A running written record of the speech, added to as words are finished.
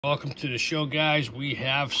Welcome to the show, guys. We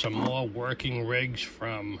have some more working rigs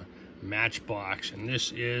from Matchbox, and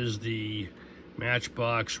this is the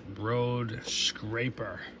Matchbox Road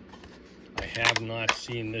Scraper. I have not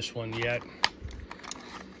seen this one yet.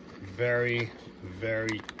 Very,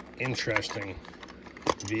 very interesting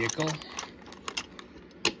vehicle.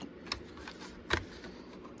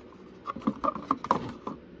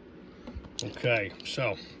 Okay,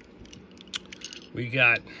 so we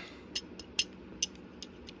got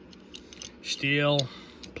steel,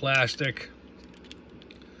 plastic,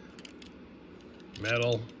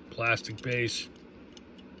 metal, plastic base.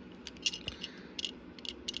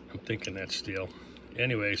 I'm thinking that's steel.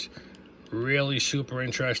 Anyways, really super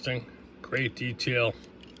interesting. Great detail.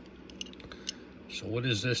 So what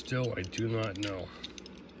does this do? I do not know.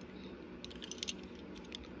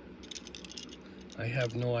 I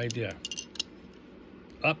have no idea.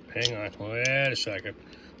 Up, hang on. Wait a second.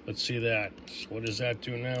 Let's see that. So what does that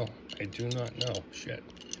do now? I do not know. Shit.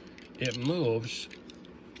 It moves.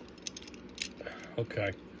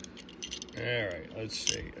 Okay. Alright, let's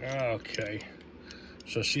see. Okay.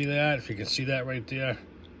 So see that? If you can see that right there,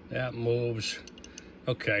 that moves.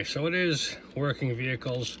 Okay, so it is working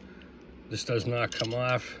vehicles. This does not come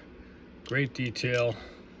off. Great detail.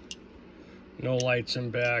 No lights in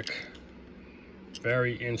back.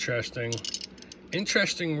 Very interesting.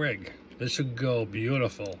 Interesting rig. This would go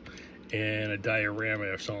beautiful in a diorama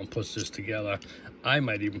if someone puts this together. I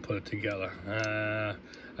might even put it together.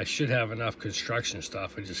 I should have enough construction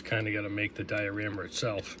stuff. I just kind of got to make the diorama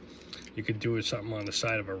itself. You could do it something on the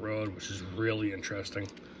side of a road, which is really interesting.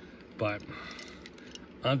 But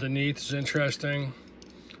underneath is interesting.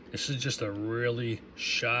 This is just a really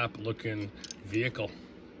sharp looking vehicle.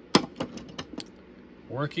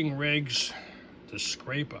 Working rigs, the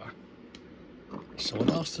scraper. So what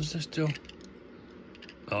else does this do?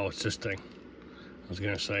 Oh, it's this thing. I was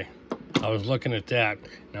gonna say, I was looking at that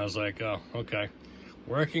and I was like, oh, okay.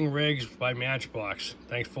 Working rigs by Matchbox.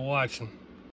 Thanks for watching.